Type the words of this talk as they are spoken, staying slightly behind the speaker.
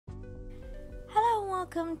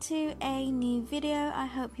welcome to a new video. I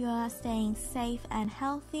hope you are staying safe and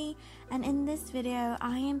healthy, and in this video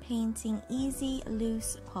I am painting easy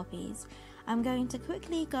loose poppies. I'm going to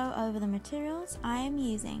quickly go over the materials. I am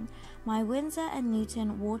using my Winsor &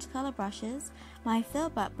 Newton watercolor brushes, my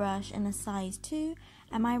Filbert brush in a size 2,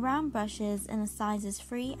 and my round brushes in the sizes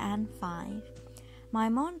 3 and 5, my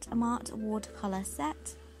Mont watercolor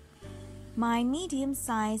set, my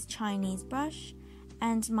medium-sized Chinese brush,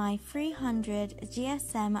 and my 300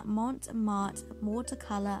 GSM Mont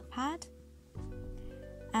watercolor pad,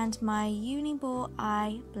 and my Uniball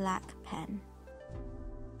eye black pen.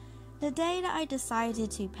 The day that I decided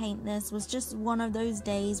to paint this was just one of those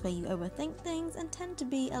days where you overthink things and tend to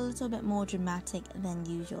be a little bit more dramatic than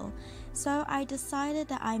usual. So I decided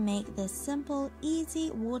that I make this simple, easy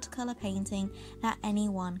watercolor painting that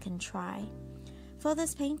anyone can try. For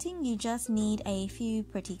this painting, you just need a few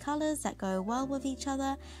pretty colors that go well with each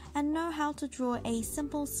other and know how to draw a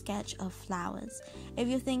simple sketch of flowers. If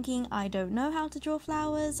you're thinking, I don't know how to draw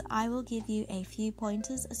flowers, I will give you a few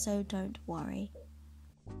pointers, so don't worry.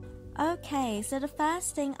 Okay, so the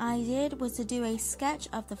first thing I did was to do a sketch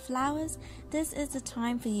of the flowers. This is the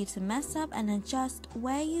time for you to mess up and adjust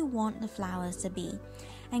where you want the flowers to be,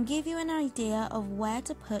 and give you an idea of where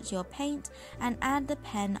to put your paint and add the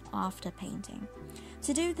pen after painting.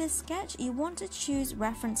 To do this sketch, you want to choose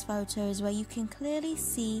reference photos where you can clearly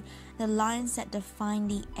see the lines that define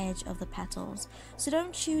the edge of the petals. So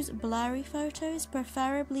don't choose blurry photos,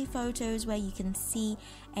 preferably photos where you can see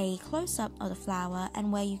a close-up of the flower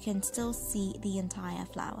and where you can still see the entire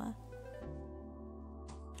flower.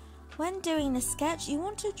 When doing the sketch, you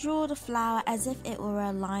want to draw the flower as if it were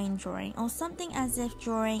a line drawing, or something as if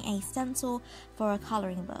drawing a stencil for a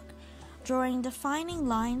coloring book, drawing defining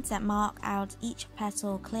lines that mark out each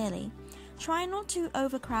petal clearly. Try not to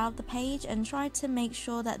overcrowd the page and try to make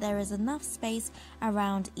sure that there is enough space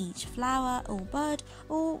around each flower or bud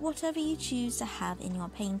or whatever you choose to have in your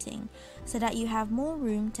painting, so that you have more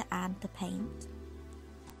room to add the paint.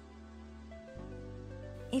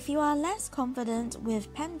 If you are less confident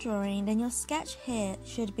with pen drawing, then your sketch here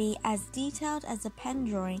should be as detailed as the pen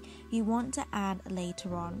drawing you want to add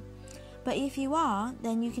later on. But if you are,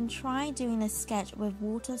 then you can try doing this sketch with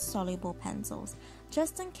water-soluble pencils,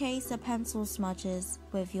 just in case the pencil smudges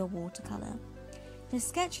with your watercolor. The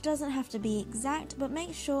sketch doesn't have to be exact, but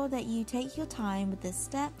make sure that you take your time with this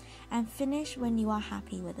step and finish when you are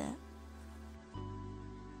happy with it.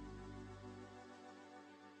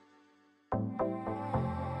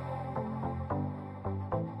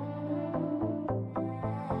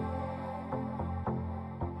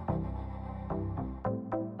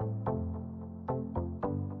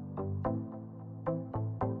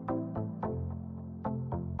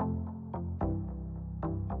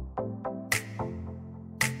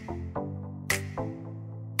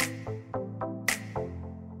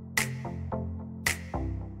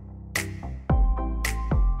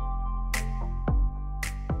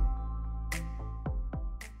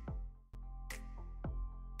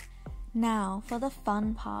 Now for the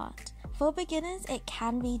fun part. For beginners, it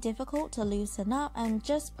can be difficult to loosen up and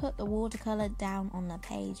just put the watercolor down on the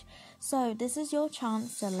page. So this is your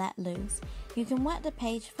chance to let loose. You can wet the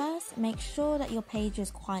page first, make sure that your page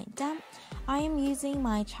is quite damp. I am using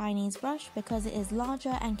my Chinese brush because it is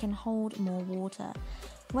larger and can hold more water.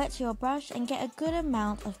 Wet your brush and get a good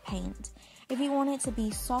amount of paint. If you want it to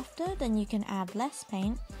be softer, then you can add less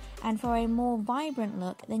paint, and for a more vibrant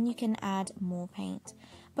look, then you can add more paint.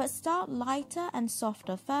 But start lighter and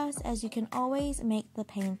softer first, as you can always make the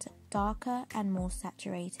paint darker and more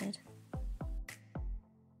saturated.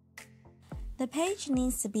 The page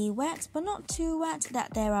needs to be wet, but not too wet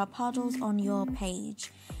that there are puddles on your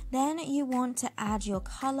page. Then you want to add your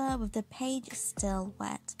color with the page still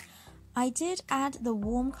wet. I did add the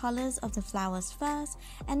warm colors of the flowers first,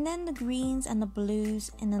 and then the greens and the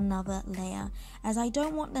blues in another layer, as I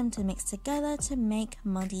don't want them to mix together to make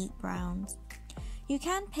muddy browns. You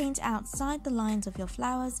can paint outside the lines of your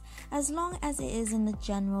flowers as long as it is in the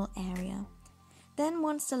general area. Then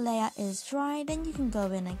once the layer is dry, then you can go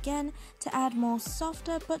in again to add more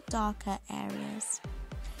softer but darker areas.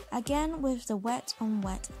 Again with the wet on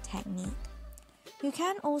wet technique. You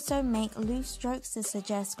can also make loose strokes to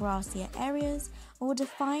suggest grassier areas or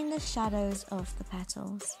define the shadows of the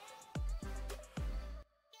petals.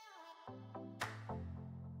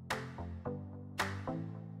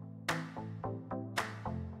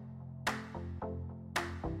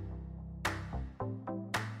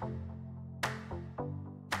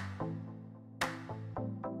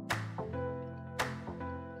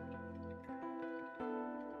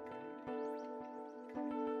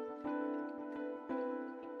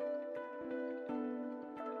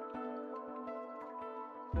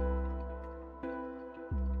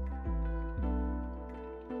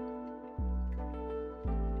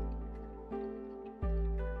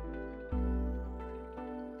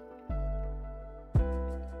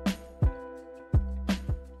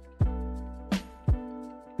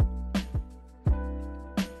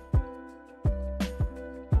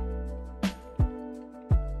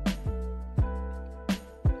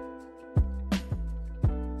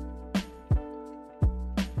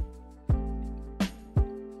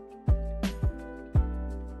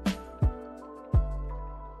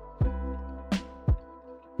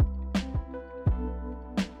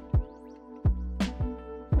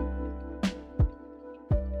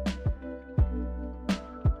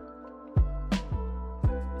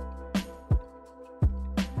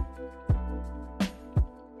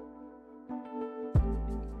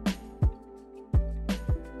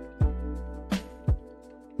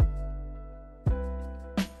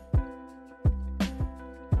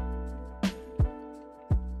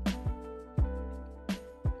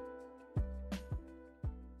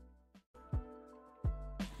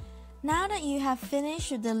 Now that you have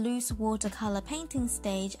finished the loose watercolor painting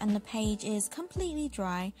stage and the page is completely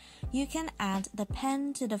dry, you can add the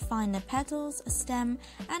pen to define the petals, stem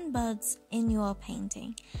and buds in your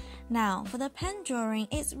painting. Now, for the pen drawing,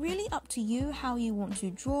 it's really up to you how you want to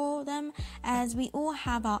draw them, as we all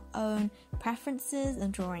have our own preferences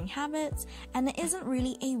and drawing habits, and there isn't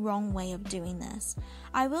really a wrong way of doing this.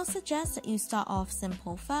 I will suggest that you start off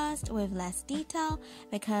simple first with less detail,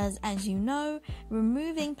 because as you know,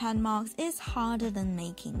 removing pen marks is harder than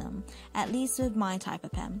making them, at least with my type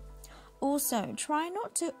of pen. Also, try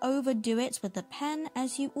not to overdo it with the pen,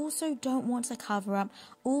 as you also don't want to cover up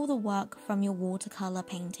all the work from your watercolor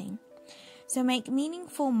painting. So make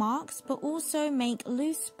meaningful marks, but also make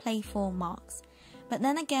loose, playful marks. But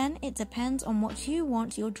then again, it depends on what you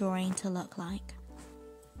want your drawing to look like.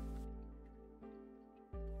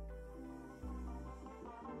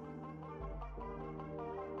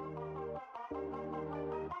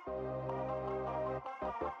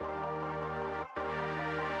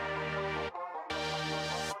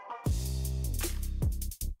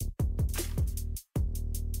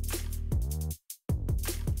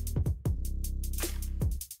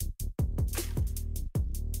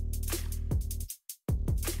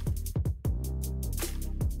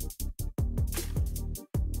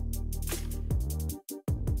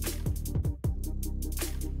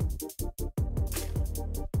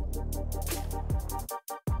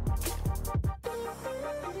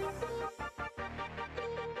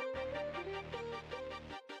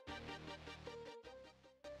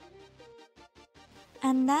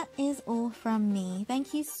 And that is all from me.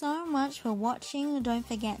 Thank you so much for watching. Don't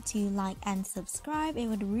forget to like and subscribe. It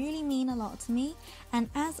would really mean a lot to me. And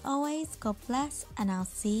as always, God bless, and I'll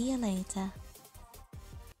see you later.